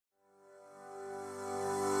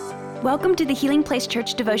Welcome to the Healing Place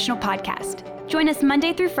Church Devotional Podcast. Join us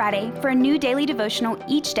Monday through Friday for a new daily devotional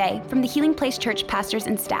each day from the Healing Place Church pastors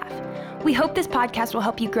and staff. We hope this podcast will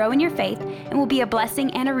help you grow in your faith and will be a blessing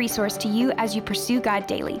and a resource to you as you pursue God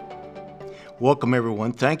daily. Welcome,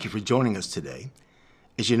 everyone. Thank you for joining us today.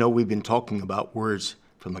 As you know, we've been talking about words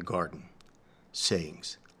from the garden,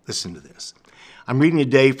 sayings. Listen to this. I'm reading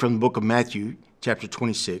today from the book of Matthew, chapter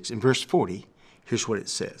 26, and verse 40. Here's what it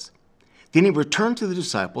says. Then he returned to the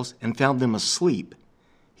disciples and found them asleep.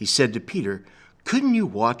 He said to Peter, "Couldn't you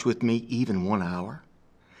watch with me even 1 hour?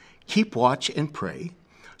 Keep watch and pray,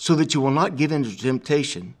 so that you will not give in to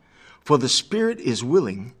temptation, for the spirit is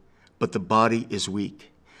willing, but the body is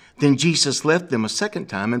weak." Then Jesus left them a second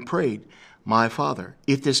time and prayed, "My Father,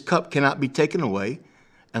 if this cup cannot be taken away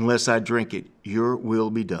unless I drink it, your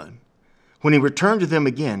will be done." When he returned to them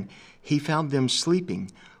again, he found them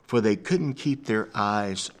sleeping, for they couldn't keep their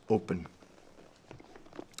eyes open.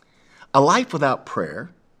 A life without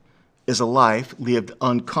prayer is a life lived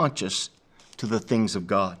unconscious to the things of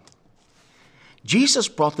God. Jesus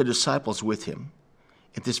brought the disciples with him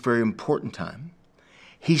at this very important time.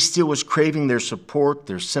 He still was craving their support,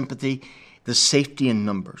 their sympathy, the safety in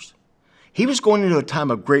numbers. He was going into a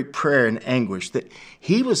time of great prayer and anguish that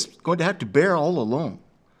he was going to have to bear all alone.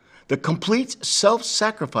 The complete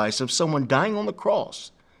self-sacrifice of someone dying on the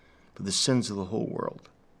cross for the sins of the whole world.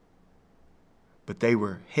 But they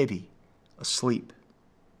were heavy, asleep.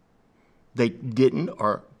 They didn't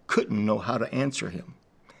or couldn't know how to answer him.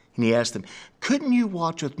 And he asked them, "Couldn't you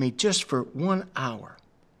watch with me just for 1 hour?"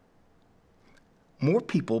 More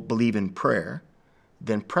people believe in prayer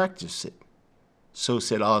than practice it. So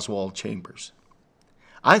said Oswald Chambers.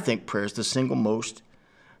 I think prayer is the single most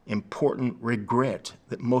important regret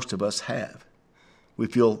that most of us have. We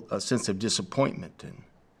feel a sense of disappointment, and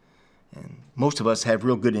most of us have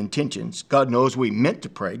real good intentions. God knows we meant to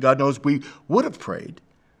pray. God knows we would have prayed.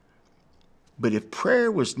 But if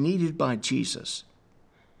prayer was needed by Jesus,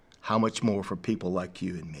 how much more for people like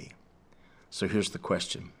you and me? So here's the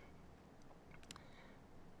question.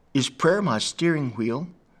 Is prayer my steering wheel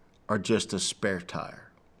or just a spare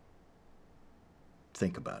tire?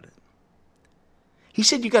 Think about it. He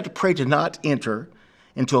said you got to pray to not enter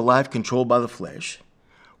into a life controlled by the flesh,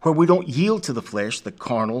 where we don't yield to the flesh, the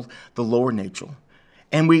carnal, the lower nature,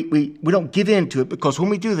 and we don't give in to it, because when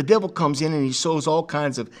we do, the devil comes in and he sows all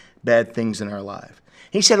kinds of bad things in our life.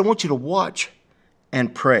 He said, I want you to watch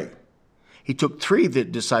and pray. He took 3 of the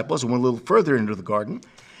disciples and went a little further into the garden,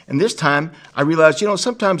 and this time I realized,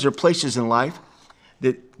 sometimes there are places in life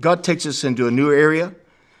that God takes us into a new area,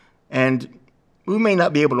 and we may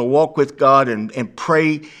not be able to walk with God and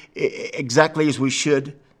pray exactly as we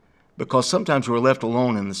should, because sometimes we're left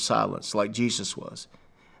alone in the silence like Jesus was.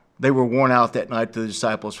 They were worn out that night, the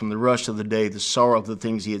disciples, from the rush of the day, the sorrow of the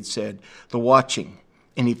things he had said, the watching,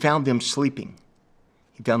 and he found them sleeping.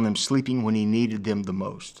 He found them sleeping when he needed them the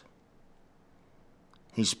most.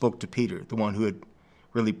 He spoke to Peter, the one who had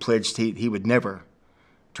really pledged he would never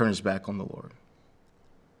turn his back on the Lord.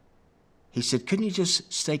 He said, couldn't you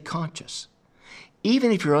just stay conscious?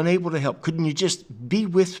 Even if you're unable to help, couldn't you just be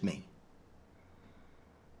with me?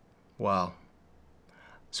 Wow.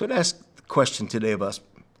 So I'd ask the question today of us,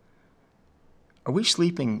 are we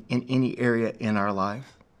sleeping in any area in our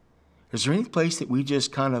life? Is there any place that we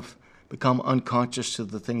just kind of become unconscious to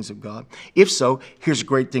the things of God? If so, here's a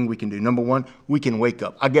great thing we can do. Number 1, we can wake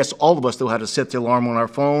up. I guess all of us know how to set the alarm on our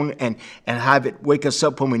phone and have it wake us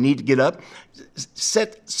up when we need to get up.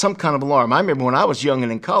 Set some kind of alarm. I remember when I was young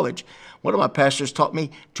and in college, one of my pastors taught me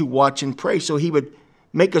to watch and pray. So he would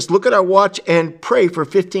make us look at our watch and pray for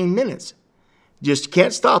 15 minutes. Just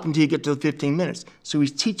can't stop until you get to the 15 minutes. So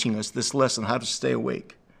he's teaching us this lesson, how to stay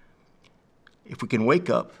awake. If we can wake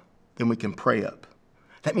up, then we can pray up.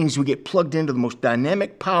 That means we get plugged into the most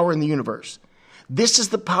dynamic power in the universe. This is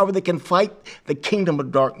the power that can fight the kingdom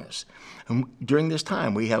of darkness. And during this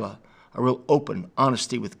time, we have a real open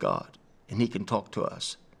honesty with God, and he can talk to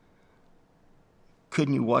us.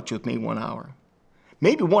 Couldn't you watch with me 1 hour?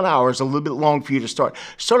 Maybe 1 hour is a little bit long for you to start.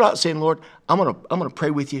 Start out saying, Lord, I'm gonna pray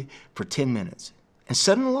with you for 10 minutes. And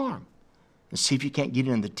set an alarm and see if you can't get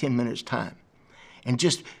in the 10 minutes time. And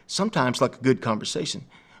just sometimes, like a good conversation,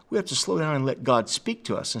 we have to slow down and let God speak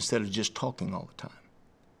to us instead of just talking all the time.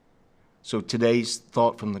 So today's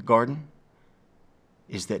thought from the garden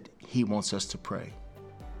is that he wants us to pray.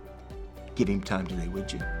 Give him time today,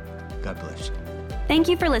 would you? God bless you. Thank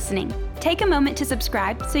you for listening. Take a moment to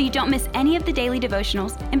subscribe so you don't miss any of the daily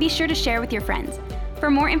devotionals, and be sure to share with your friends. For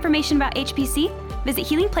more information about HPC, visit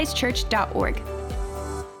healingplacechurch.org.